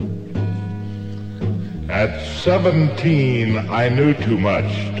At 17, I knew too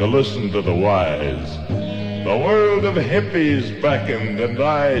much to listen to the wise. The world of hippies beckoned, and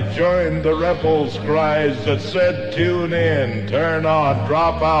I joined the rebels' cries that said, tune in, turn on,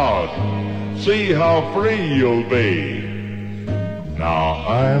 drop out, see how free you'll be. Now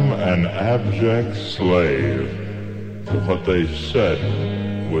I'm an abject slave to what they said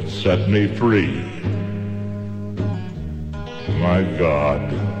would set me free. My God,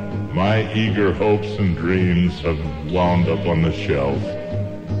 my eager hopes and dreams have wound up on the shelf,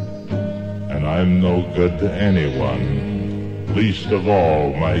 and I'm no good to anyone, least of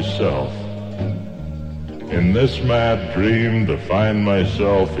all myself. In this mad dream to find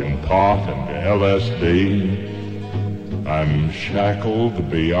myself in pot and LSD, I'm shackled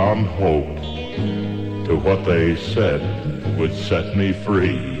beyond hope to what they said would set me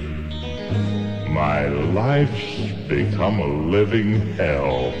free. My life's become a living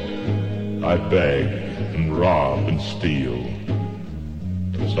hell. I beg and rob and steal.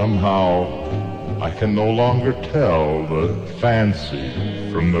 Somehow I can no longer tell the fancy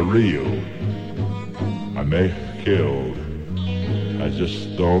from the real. I may have killed, I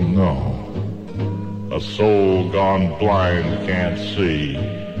just don't know. A soul gone blind can't see.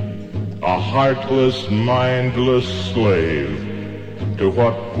 A heartless, mindless slave to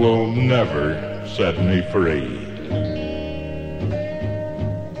what will never set me free.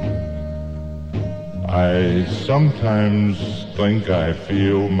 I sometimes think I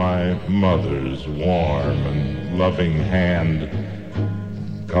feel my mother's warm and loving hand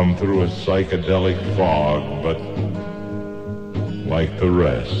come through a psychedelic fog, but like the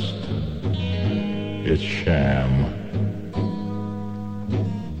rest, it's sham.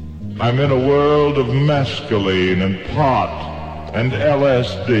 I'm in a world of mescaline and pot and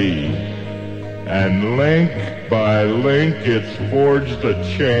LSD, and link by link it's forged a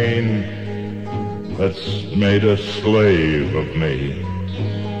chain that's made a slave of me.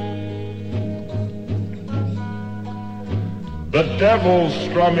 The devil's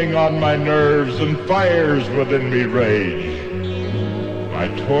strumming on my nerves and fires within me rage. My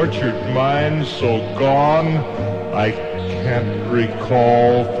tortured mind so gone, I can't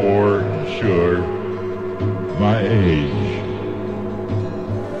recall for sure my age.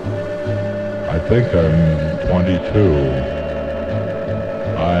 I think I'm 22.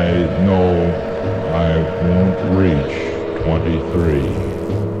 I know I won't reach 23.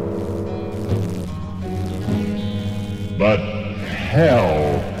 But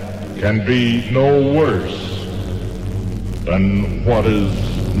hell can be no worse than what is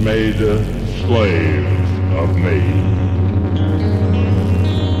made a slave of me.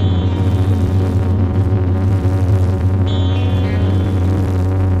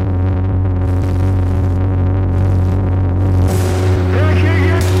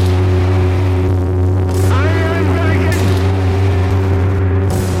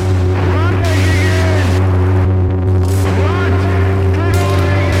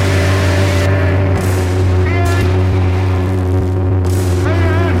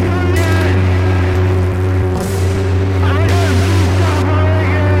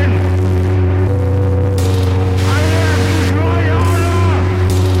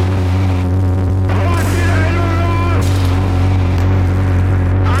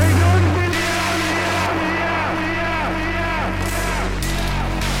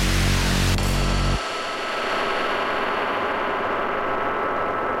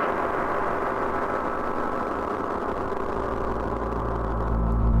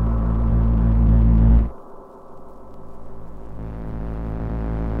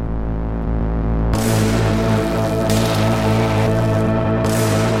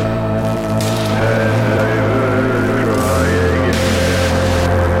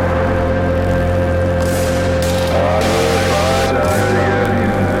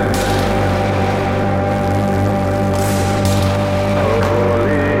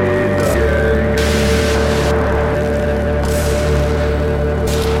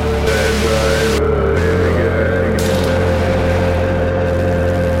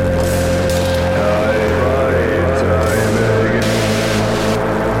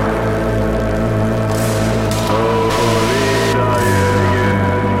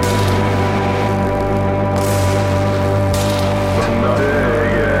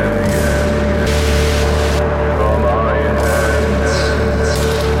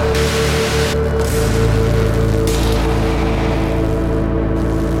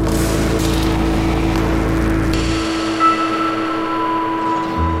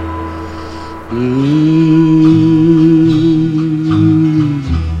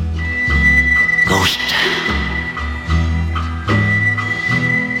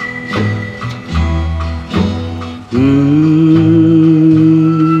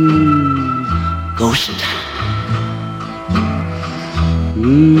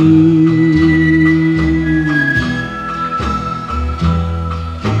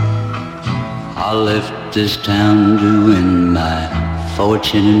 I left this town to win my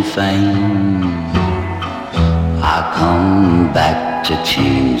fortune and fame. I come back to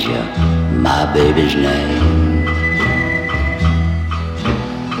change my baby's name.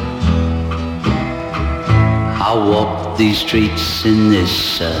 I walk these streets in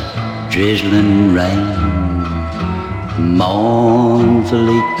this drizzling rain,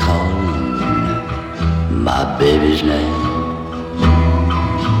 mournfully calling my baby's name.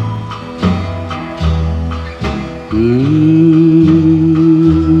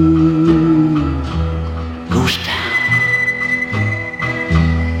 Ghost town.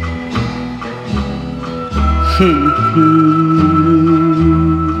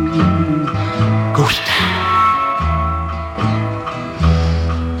 Ghost town.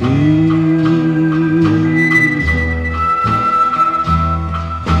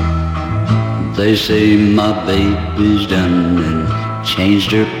 They say my baby's done and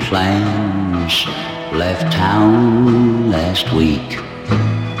changed her plans. Left town last week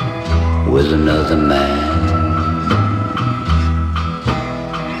with another man.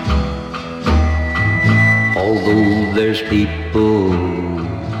 Although there's people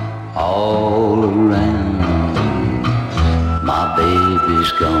all around, my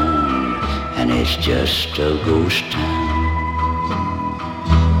baby's gone and it's just a ghost town.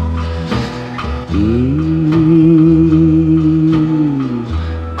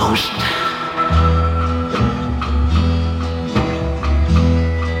 Ghost town.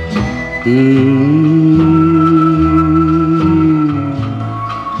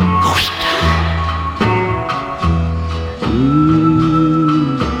 Ghost town.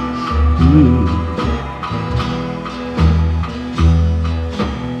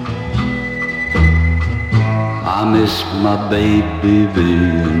 I miss my baby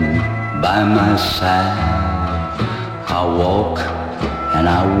being by my side. I walk and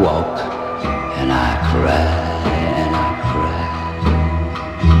I walk and I cry and I cry.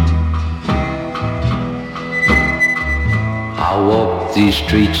 I walk these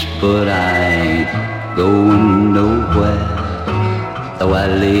streets but I ain't going nowhere, though I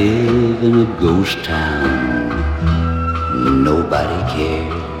live in a ghost town, nobody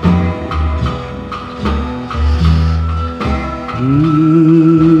cares.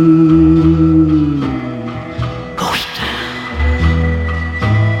 Ghost town.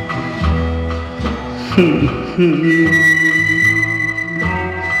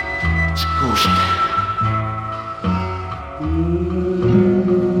 It's a ghost town.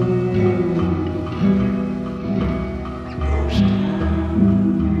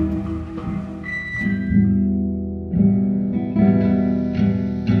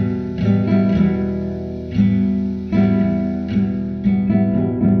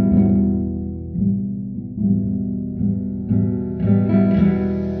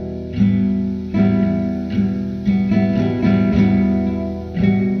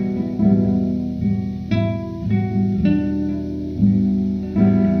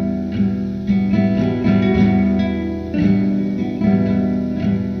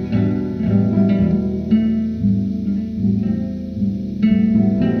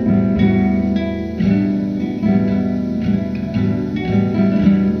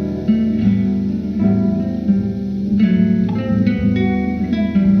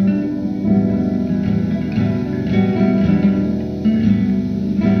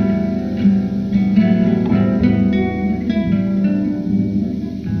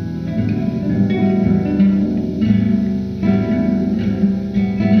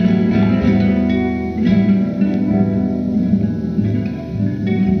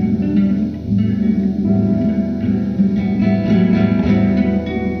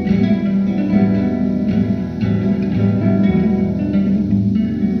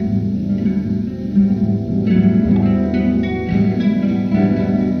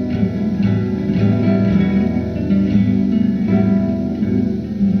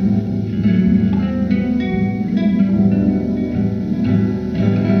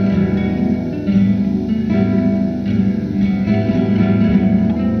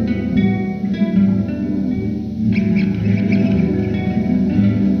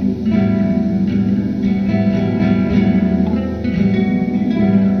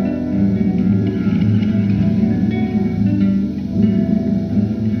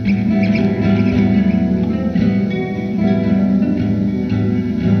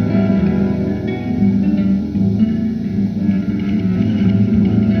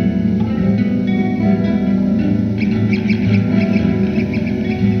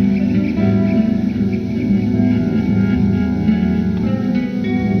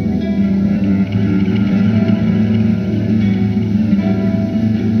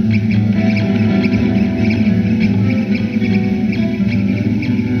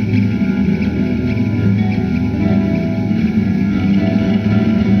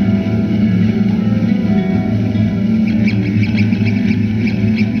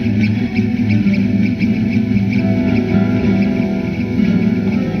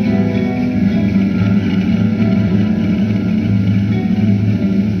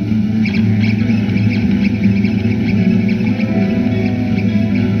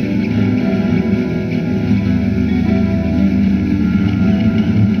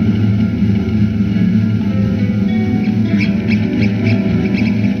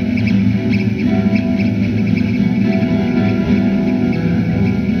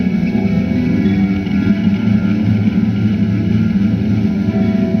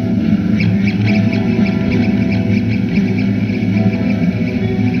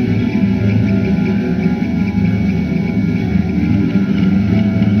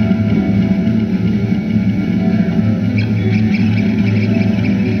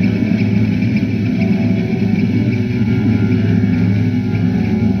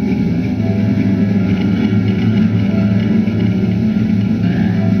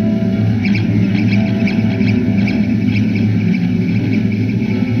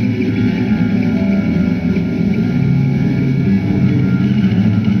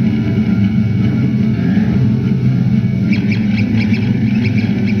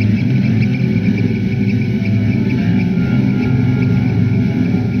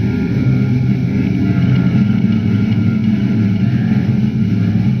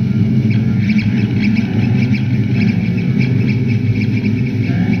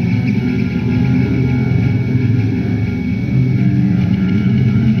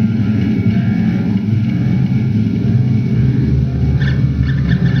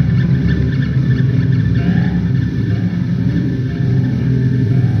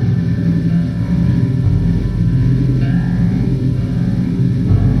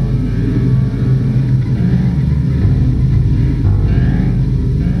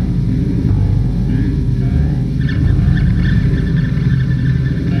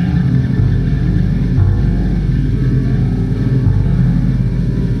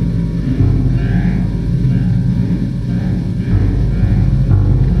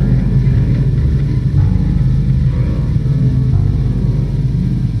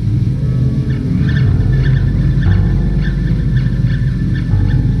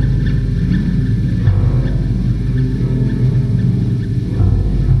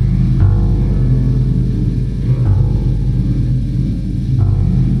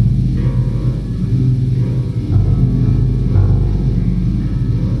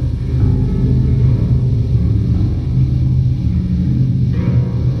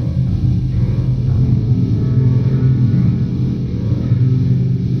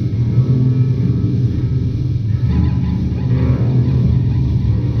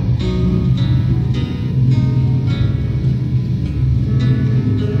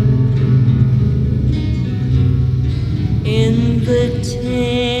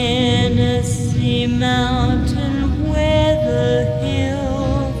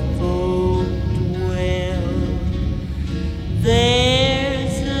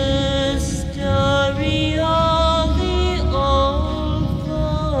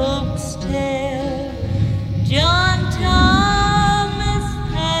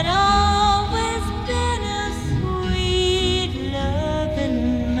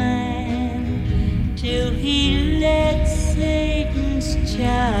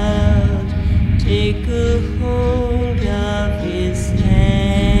 take a hold of his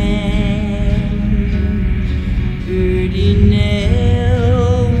hand. Birdie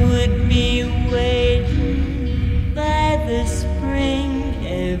Nell would be waiting by the spring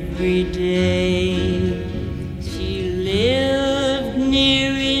every day. She lived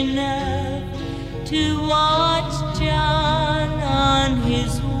near enough to watch John on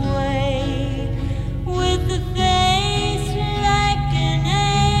his way, with a face like an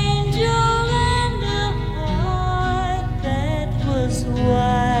angel and a heart that was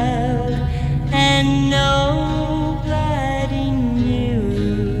wild, and nobody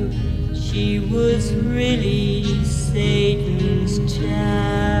knew she was really Satan's child.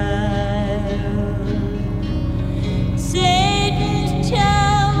 Satan's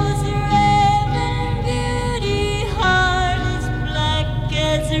child was a raven beauty, heart as black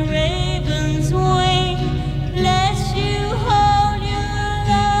as a raven's wing. Bless you, hold your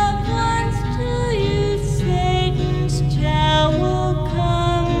loved ones to you. Satan's child will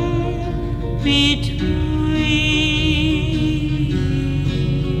come between.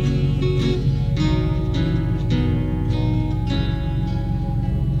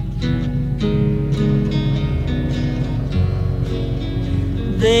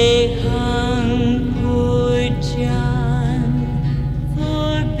 They hung poor John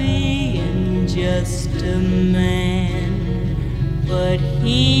for being just a man, but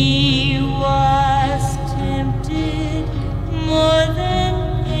he was tempted more than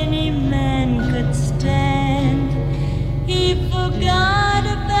any man could stand. He forgot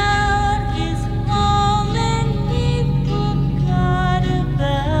about his home and he forgot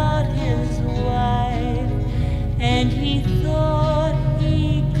about his wife, and he thought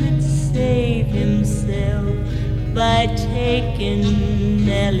he could save himself by taking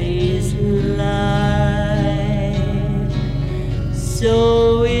Nellie's life.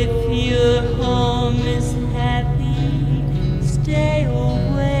 So if your home is happy, stay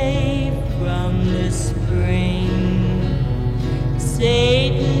away from the spring.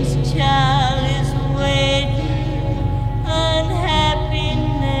 Satan's child is waiting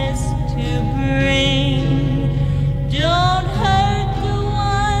unhappiness to bring. Don't hurt the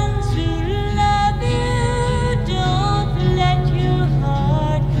ones who love you. Don't let your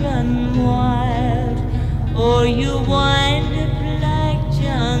heart run wild, or you'll wind up like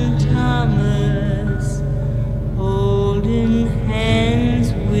John Thomas, holding hands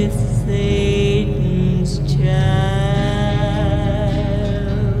with Satan's child.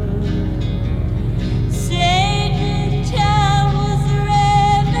 Satan's child was a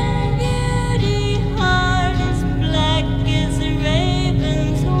raven beauty, heart as black as a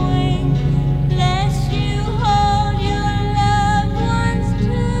raven's wing. Bless you, hold your loved ones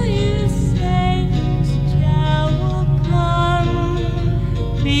to you. Satan's child will come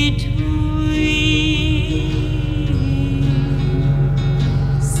between.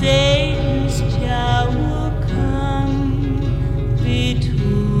 Satan's child will come between.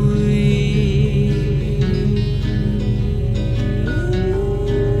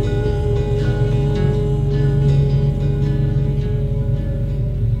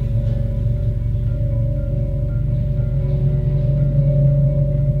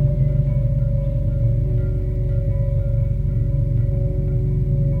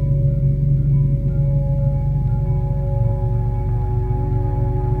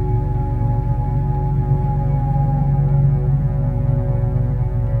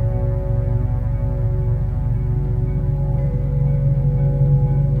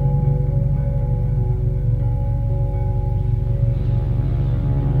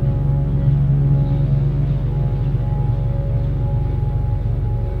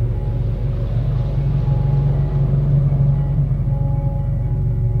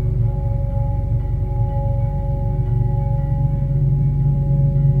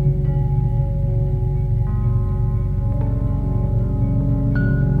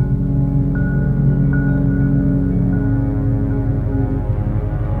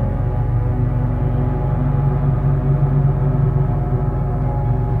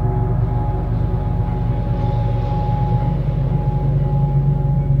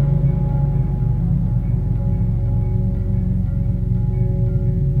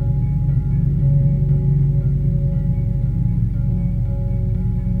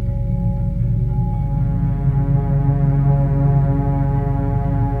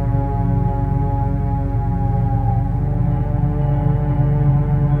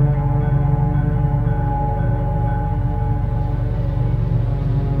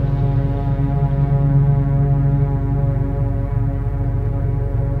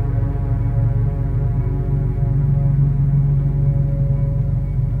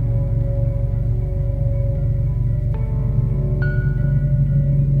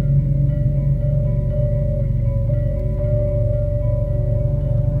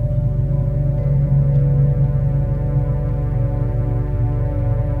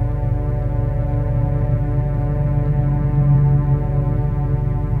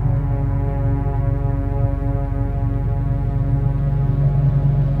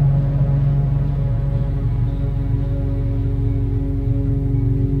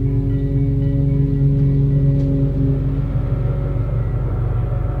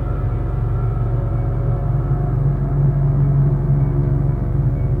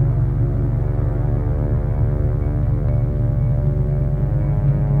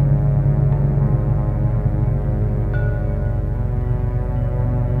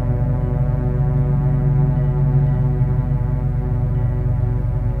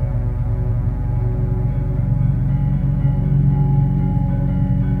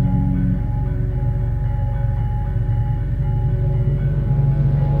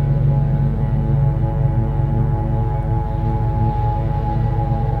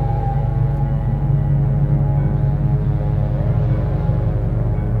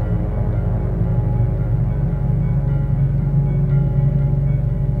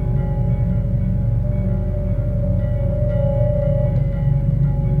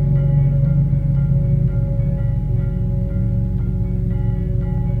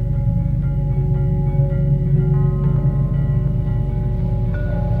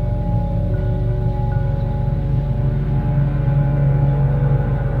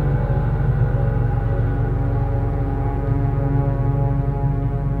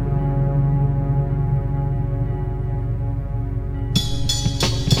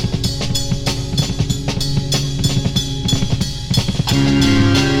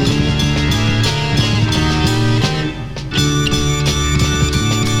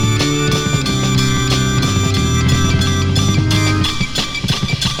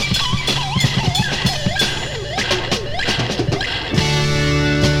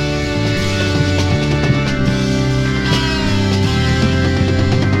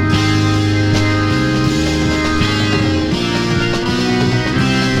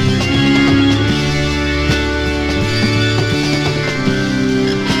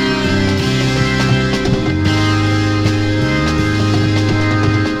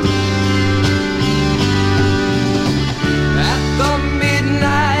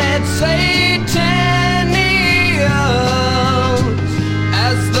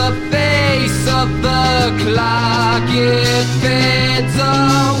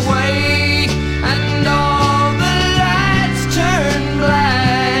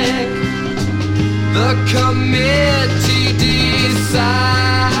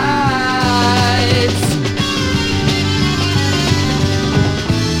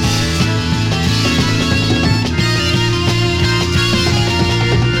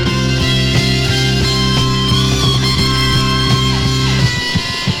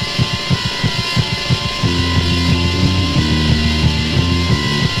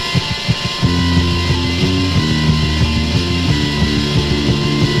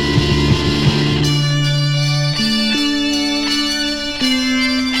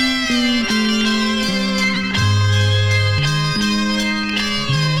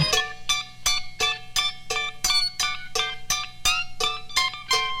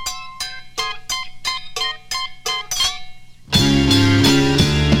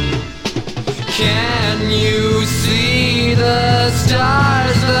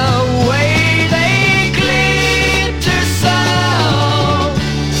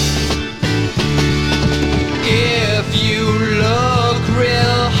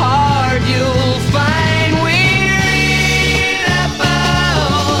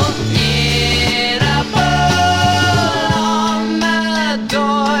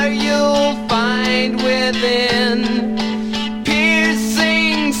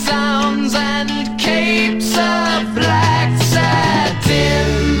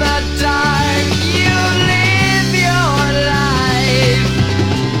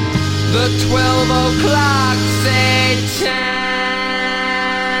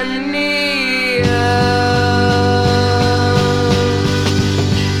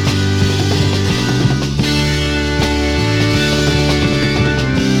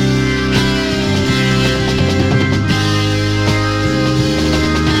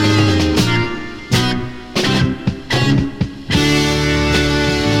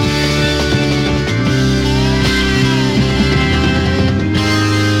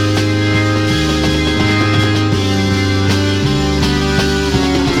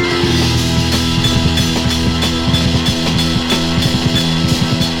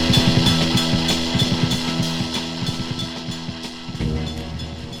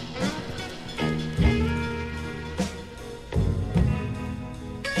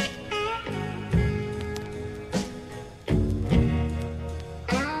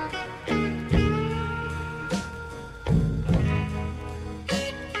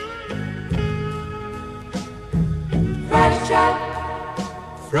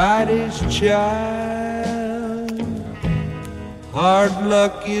 Friday's child, hard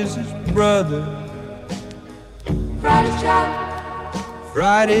luck is his brother. Friday's child,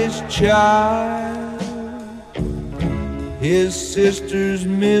 Friday's child, his sister's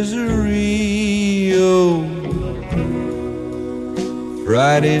misery. Oh,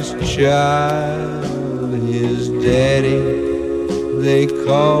 Friday's child, his daddy they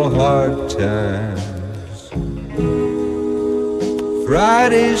call hard times.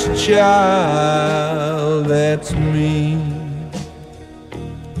 Friday's child, that's me.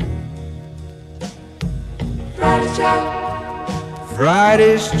 Friday's child,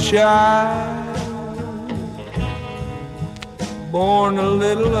 Friday's child, born a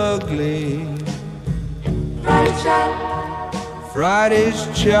little ugly. Friday's child, Friday's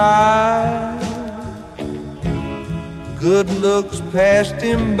child, good looks passed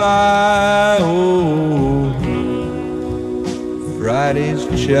him by. Oh, Friday's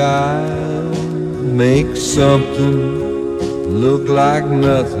child makes something look like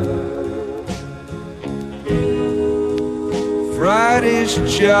nothing. Friday's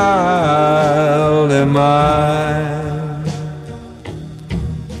child am I.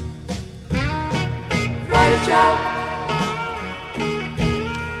 Friday's child,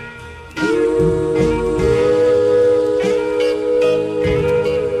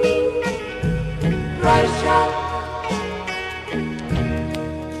 Friday's child,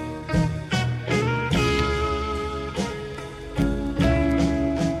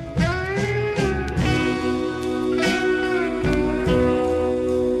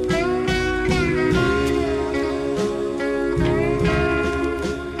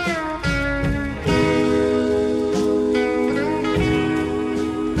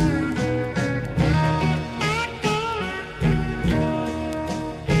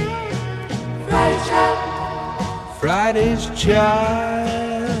 Friday's child, Friday's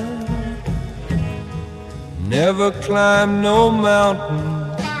child never climbed no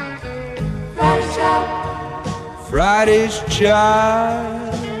mountain. Friday's child, Friday's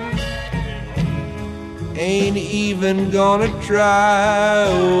child ain't even gonna try.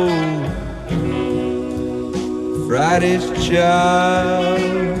 Oh, Friday's child,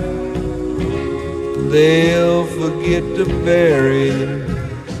 they'll forget to bury.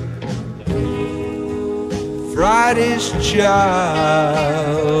 Friday's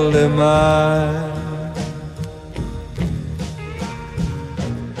child am I.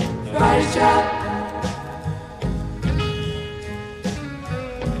 Friday's child,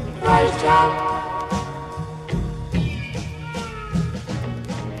 Friday's child,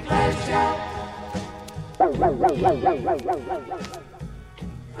 Friday's child,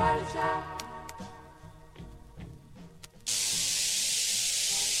 Friday's child.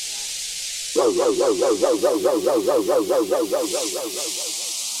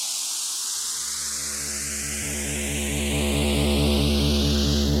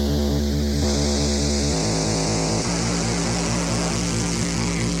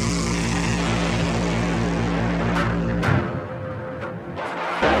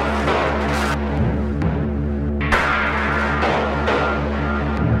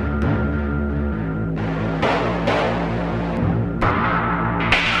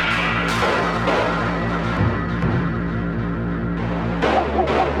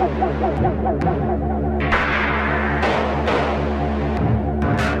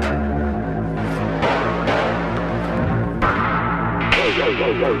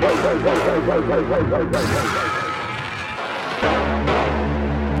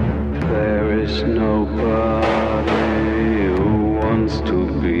 There is nobody who wants to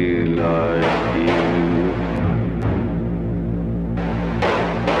be like you.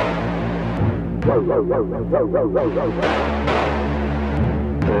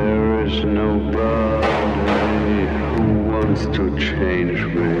 There is nobody who wants to change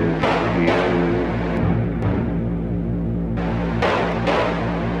with you.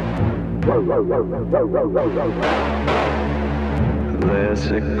 There's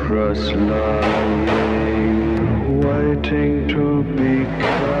a cross lying, waiting to be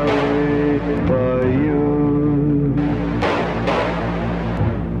carried by you.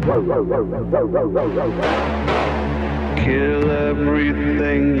 Kill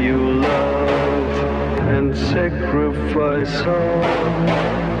everything you love and sacrifice all.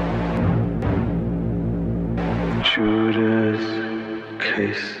 Judas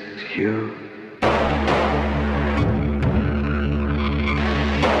kissed you.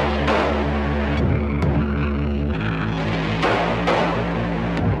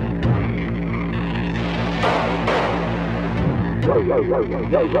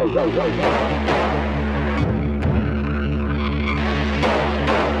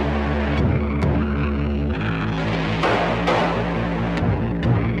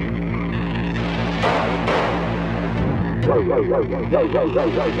 Oh,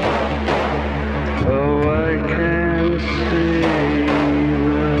 I can see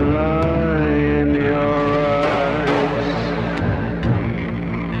the lie in your eyes.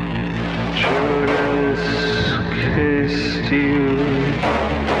 Judas kissed you.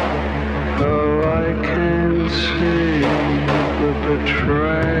 Oh, I can see the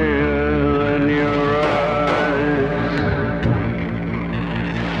betrayal in your eyes.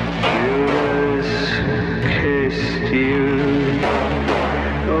 Judas kissed you.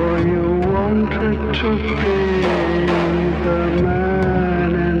 Oh, you wanted to be the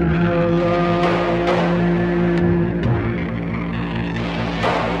man in her life.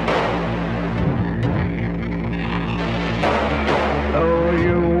 Oh,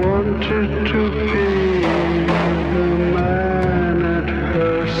 you wanted to be the man at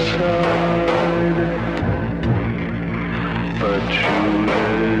her side. But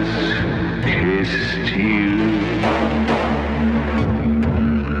Judas kissed you.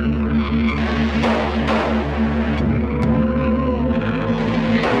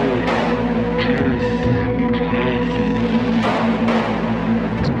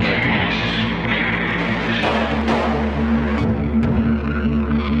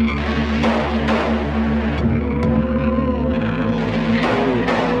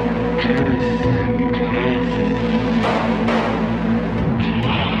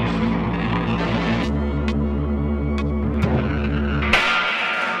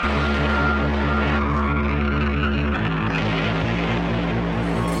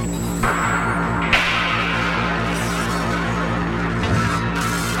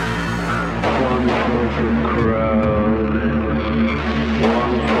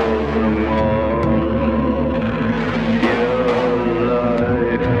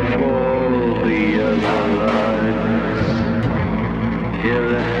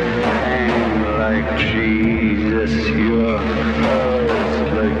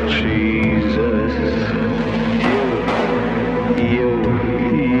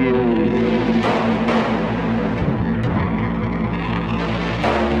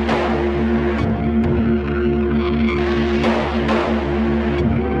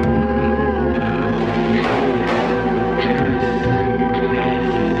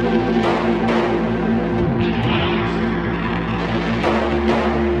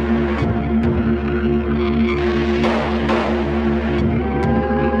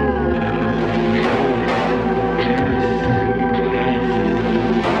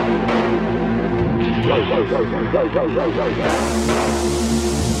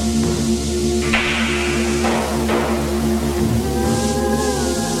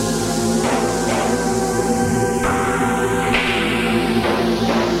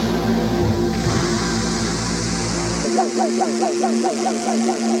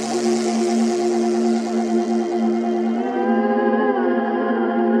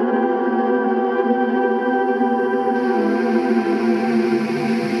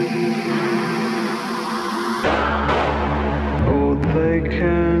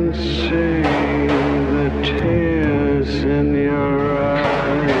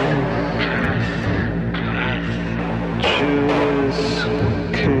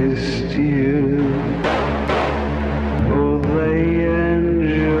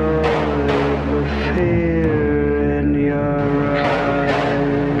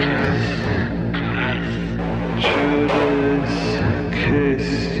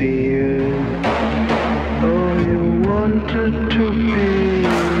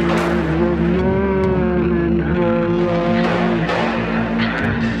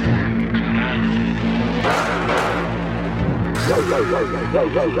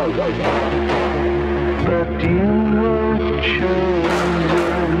 But you were chosen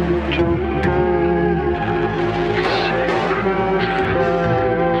to be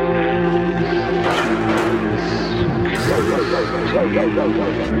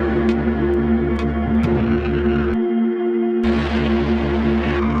sacrificed.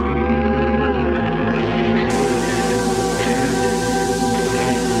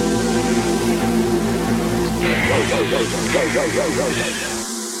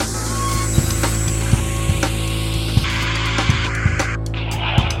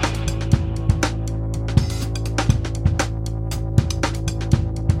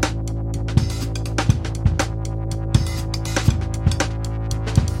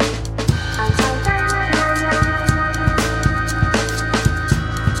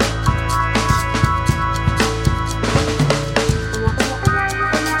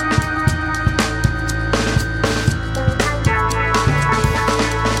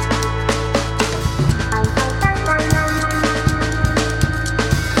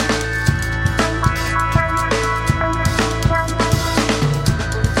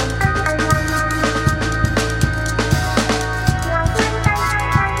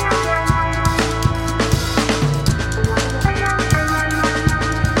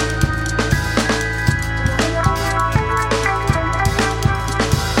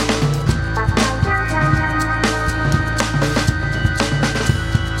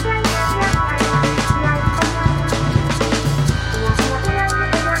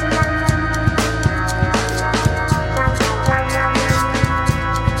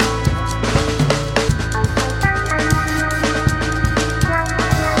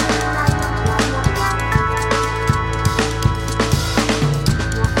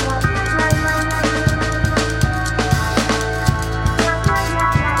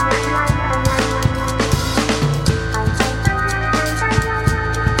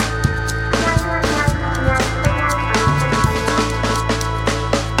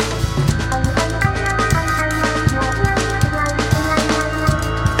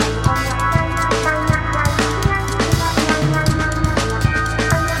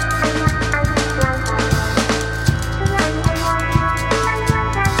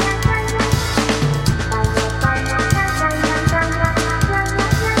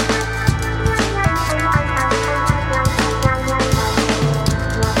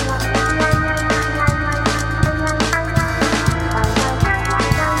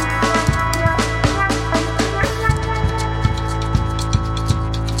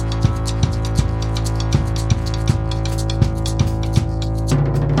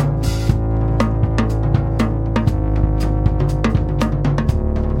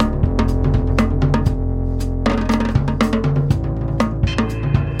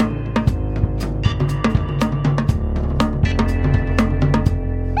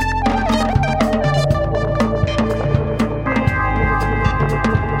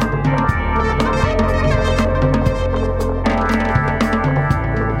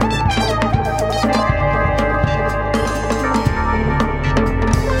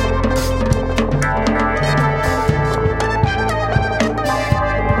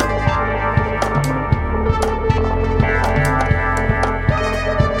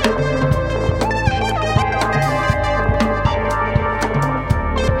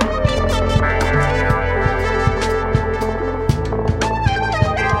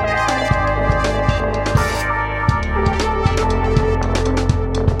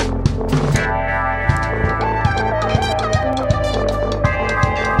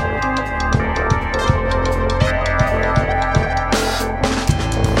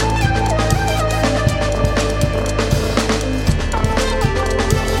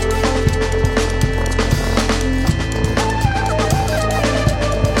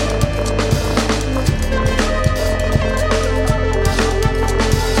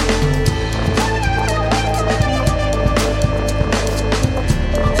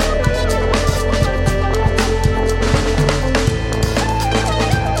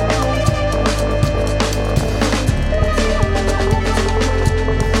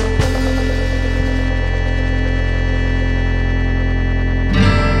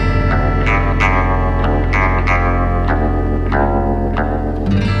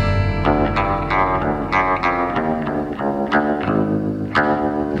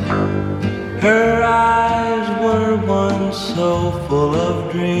 Her eyes were once so full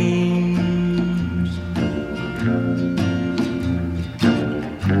of dreams.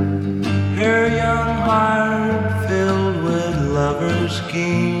 Her young heart filled with lovers'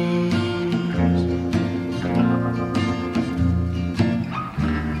 schemes.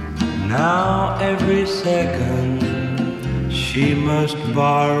 Now every second she must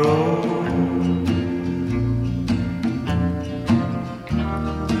borrow.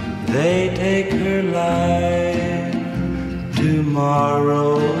 They take her life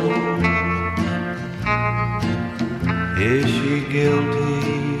tomorrow. Is she guilty?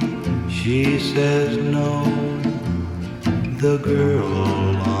 She says no. The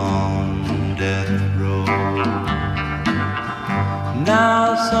girl on death row.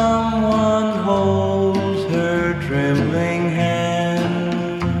 Now someone holds her trembling hand.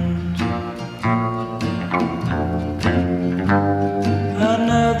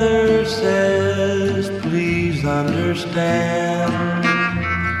 Another says, please understand.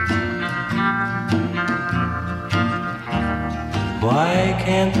 Why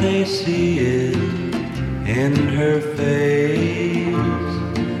can't they see it in her face?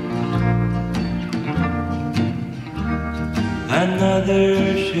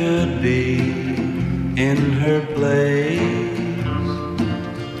 Another should be in her place.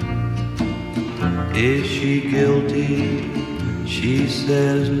 Is she guilty? She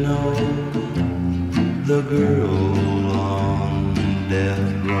says no. The girl on death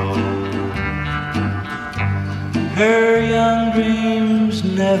row. Her young dreams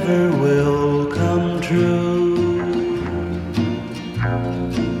never will come true.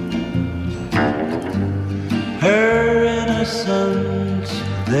 Her innocence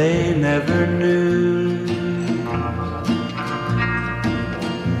they never knew.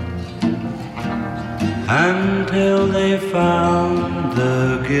 Until they found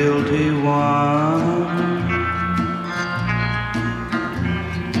the guilty one.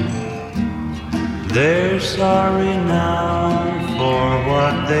 They're sorry now for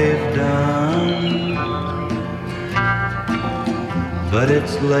what they've done, but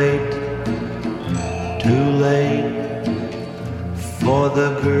it's late, too late for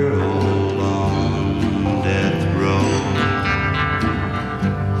the girl on death row.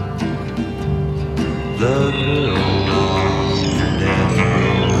 The girl on death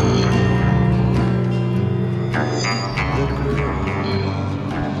row. The girl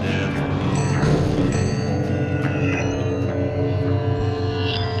on death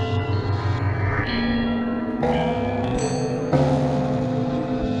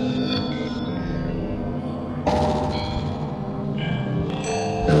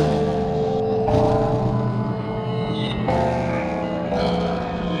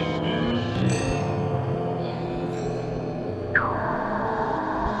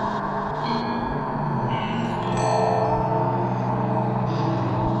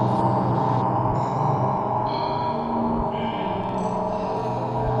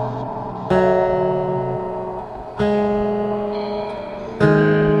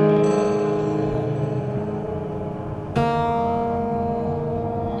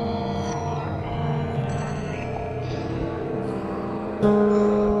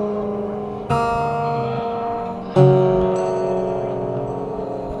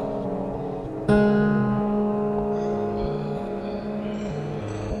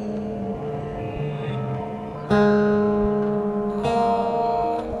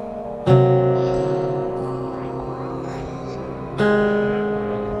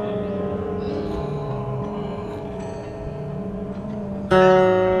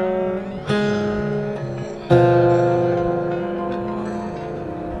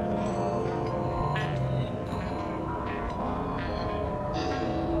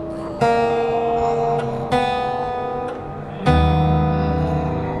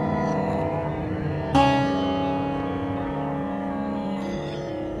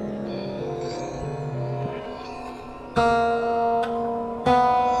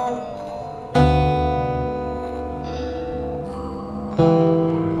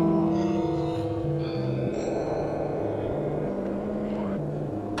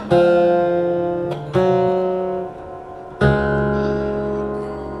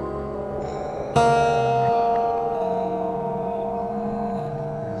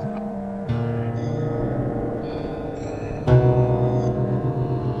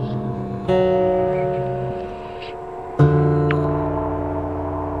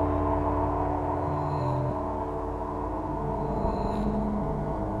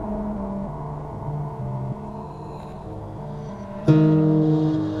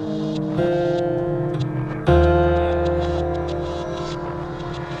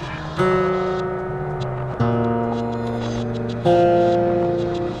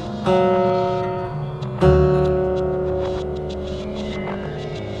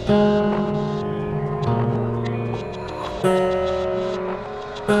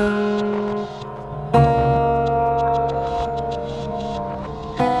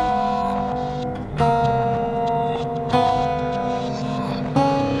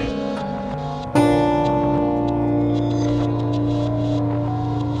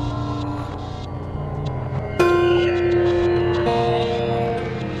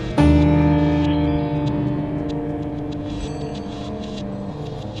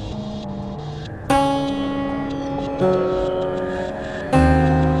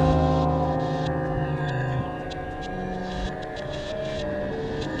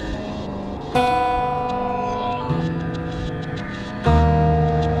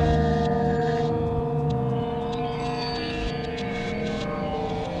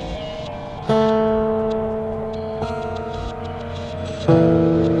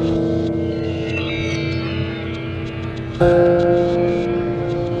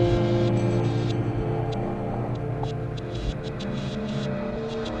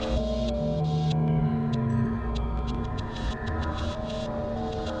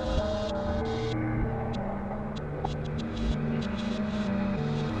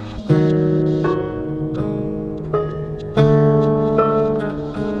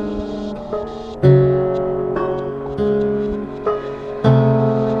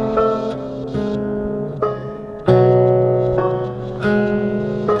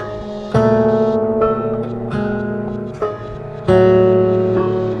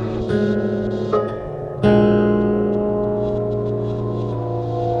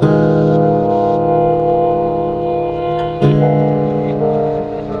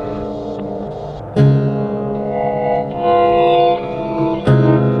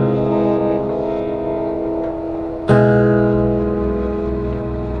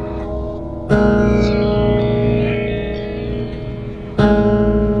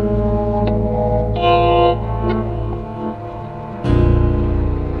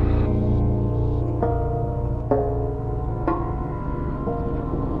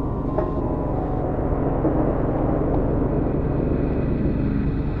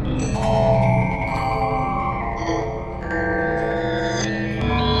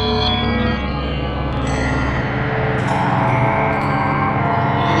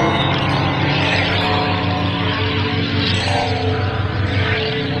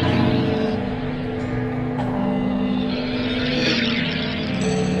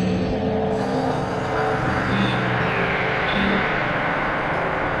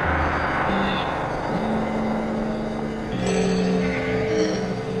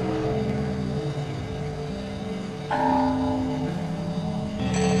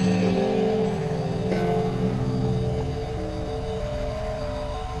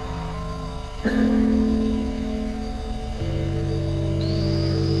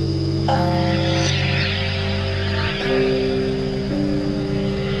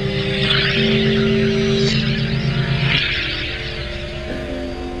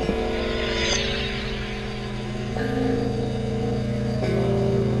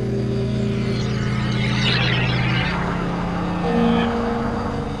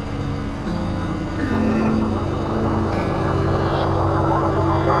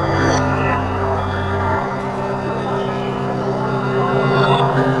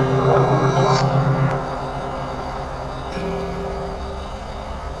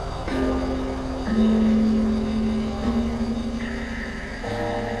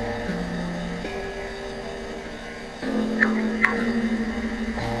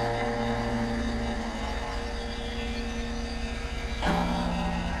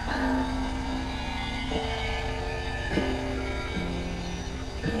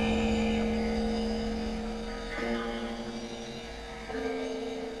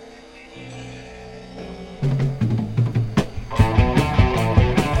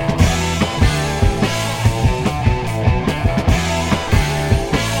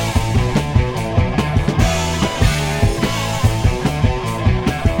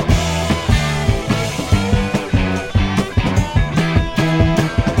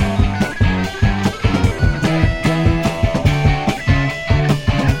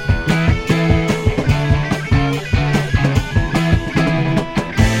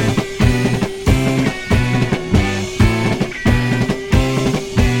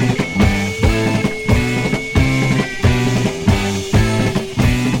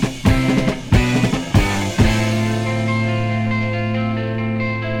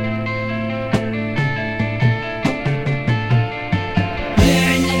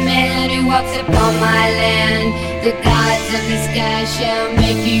walks upon my land. The gods of the sky shall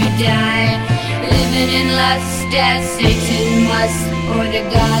make you die. Living in lust as Satan must, or the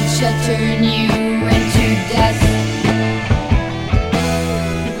gods shall turn you into dust.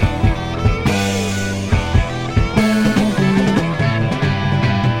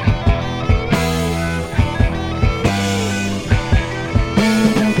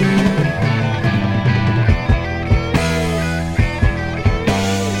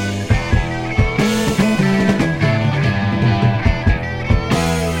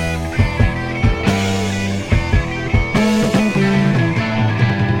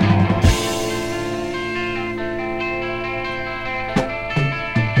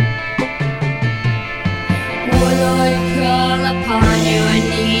 Lord, crawl upon your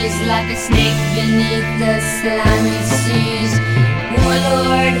knees like a snake beneath the slimy seas.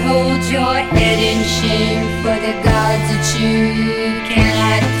 Warlord, hold your head in shame for the gods that you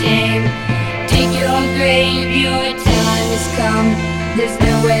cannot tame. Dig your grave, your time has come. There's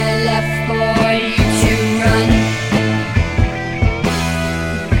nowhere left for you to run.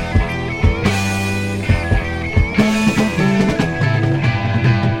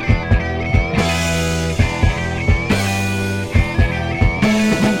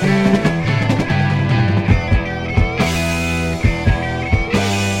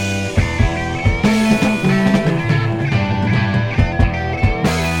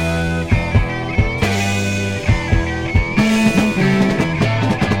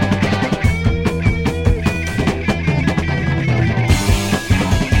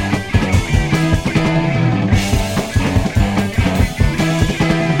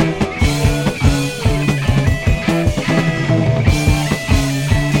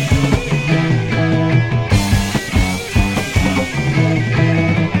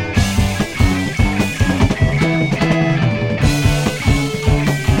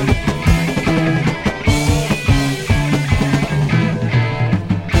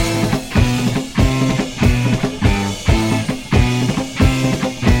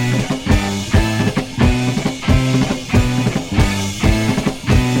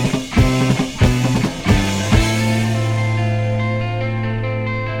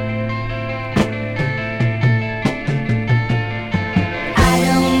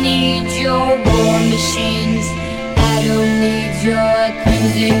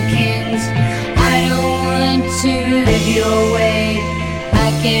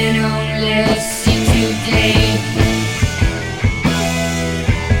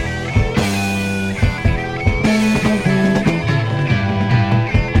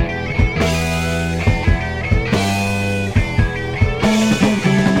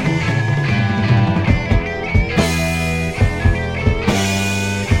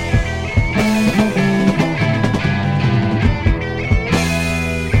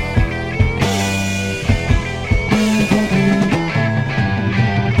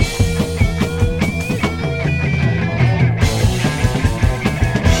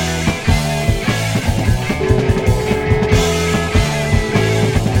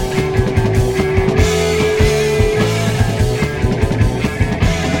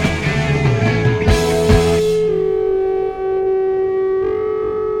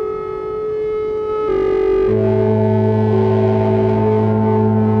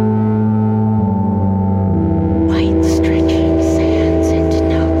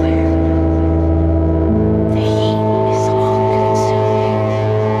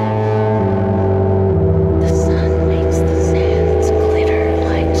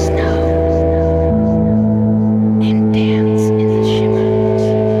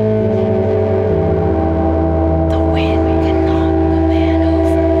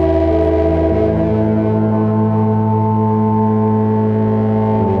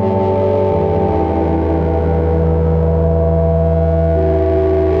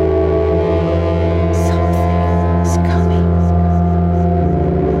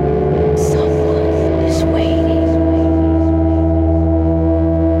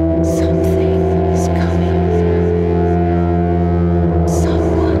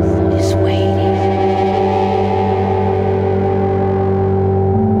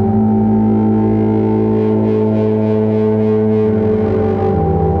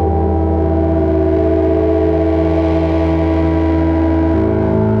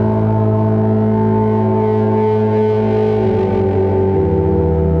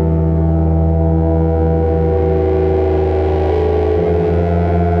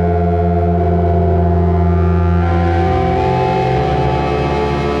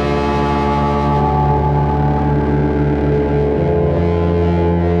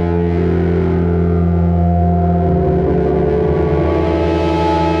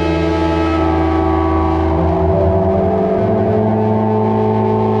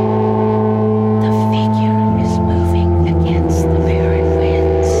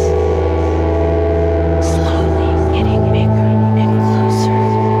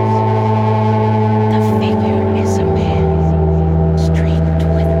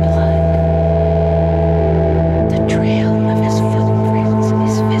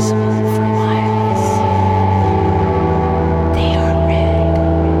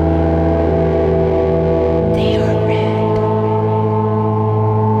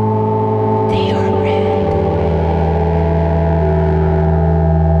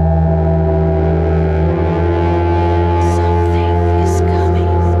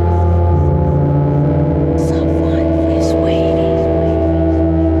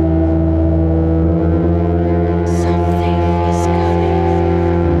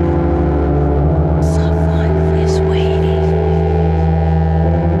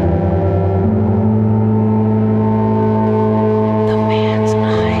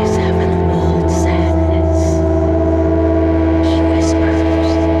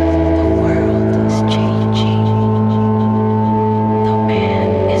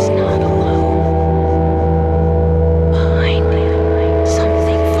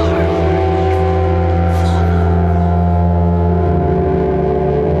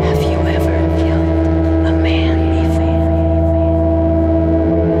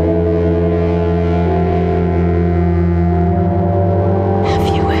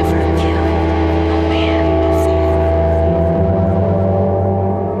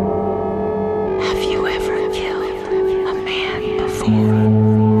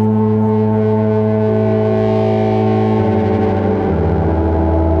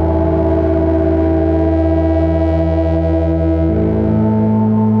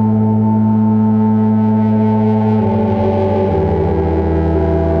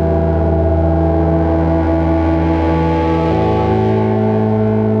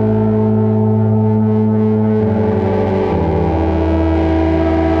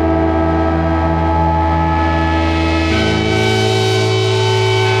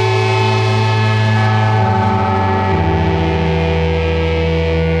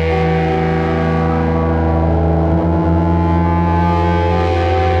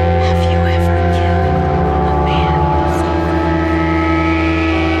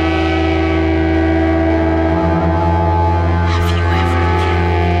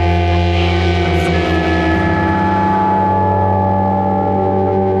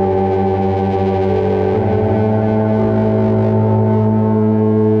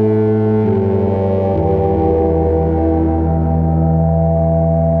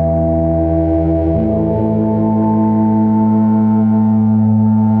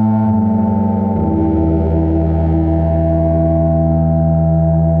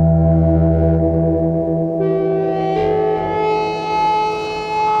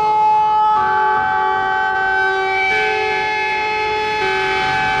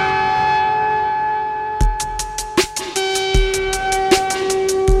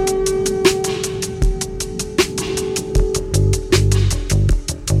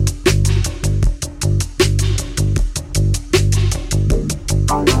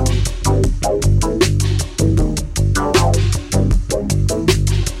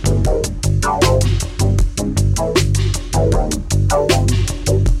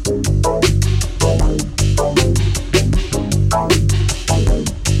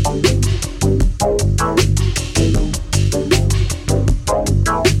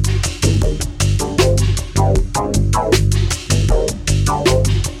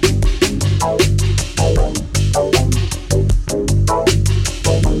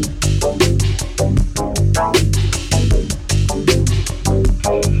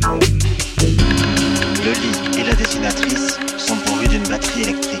 Le lit et la dessinatrice sont pourvus d'une batterie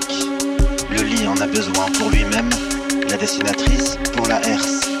électrique. Le lit en a besoin pour lui-même, la dessinatrice pour la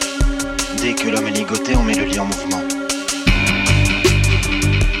herse. Dès que l'homme est ligoté, on met le lit en mouvement.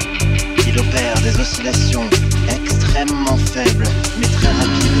 Il opère des oscillations extrêmement faibles, mais très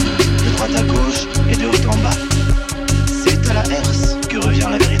rapides, de droite à gauche et de haut en bas. C'est à la herse que revient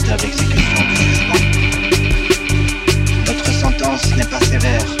la véritable exécution du jugement. Notre sentence n'est pas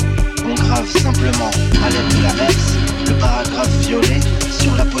sévère. On grave simplement, à l'aide de la herse, le paragraphe violet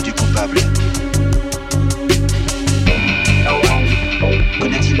sur la peau du coupable.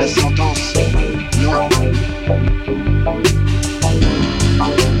 Connaît-il la sentence? Non.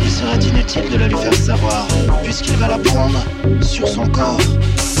 Il serait inutile de la lui faire savoir, puisqu'il va la prendre sur son corps.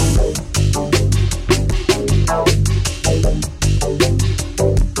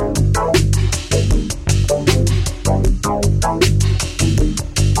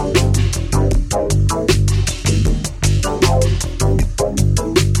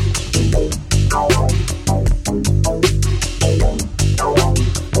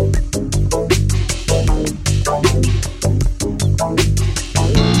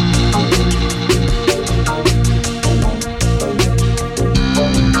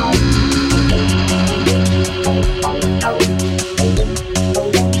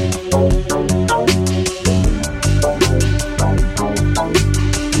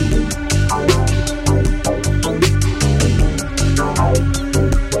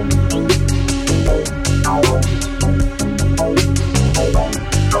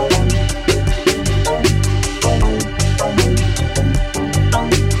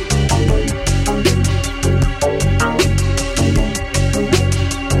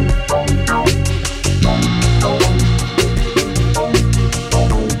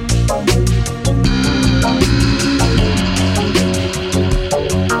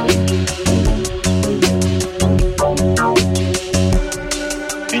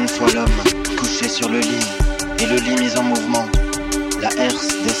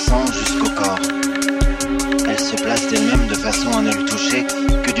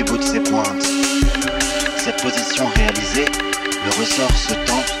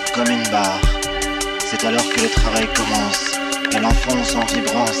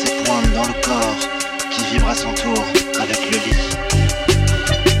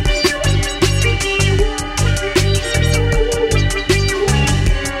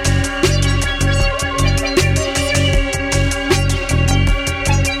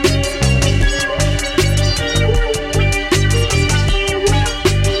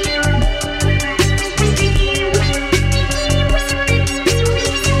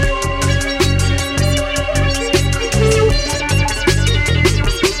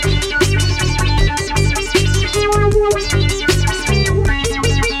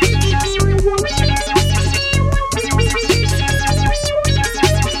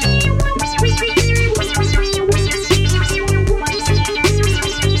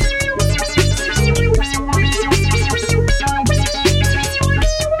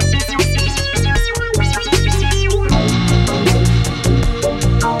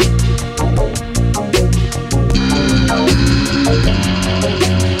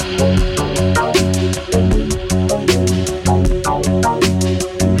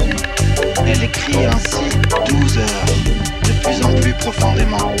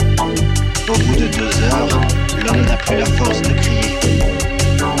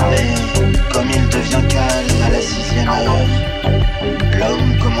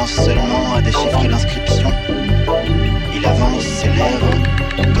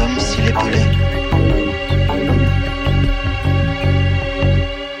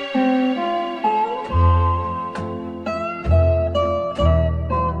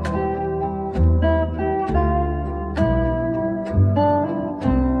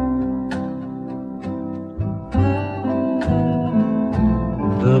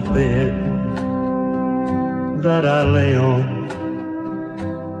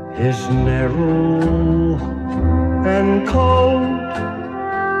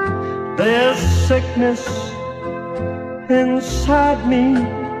 Inside me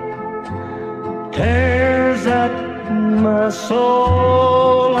tears at my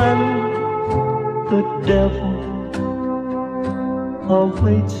soul, and the devil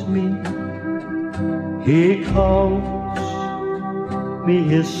awaits me. He calls me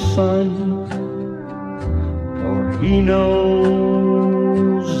his son, for he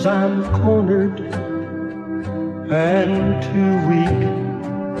knows I'm cornered and too weak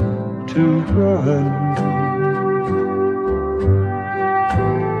to run.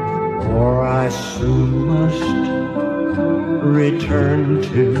 For I soon must return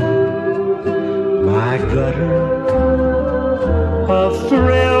to my my gutter of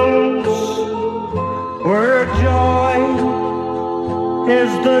thrills, where joy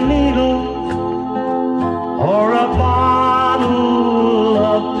is the needle or a bottle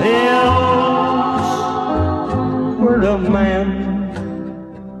of pills, where a man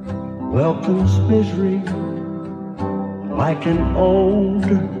welcomes misery like an old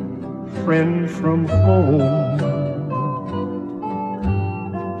friend from home,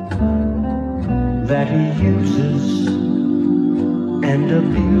 that he uses and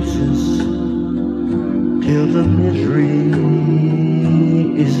abuses till the misery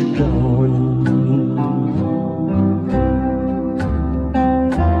is gone.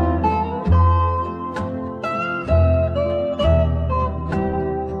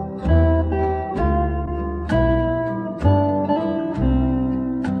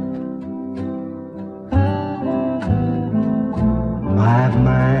 My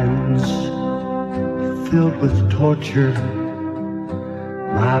mind's filled with torture,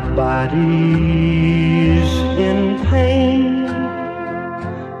 my body's in pain,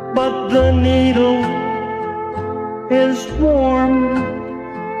 but the needle is warm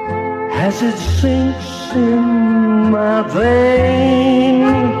as it sinks in my vein.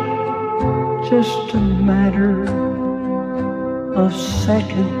 Just a matter of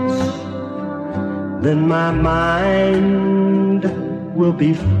seconds, then my mind will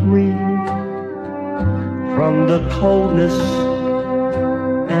be free from the coldness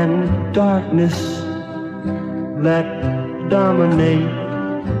and darkness that dominate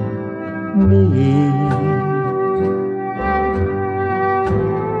me.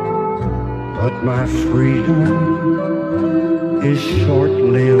 But my freedom is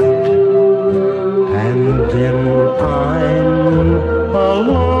short-lived, and then I'm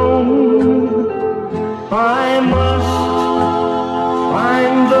alone. I must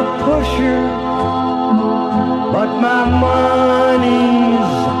find the pusher, but my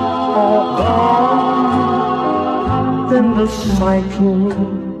money's all gone. Then the cycle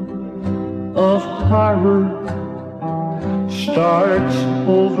of horror starts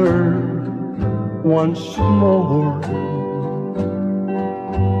over once more.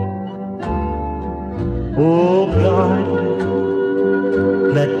 Oh God,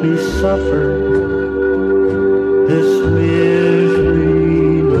 let me suffer this misery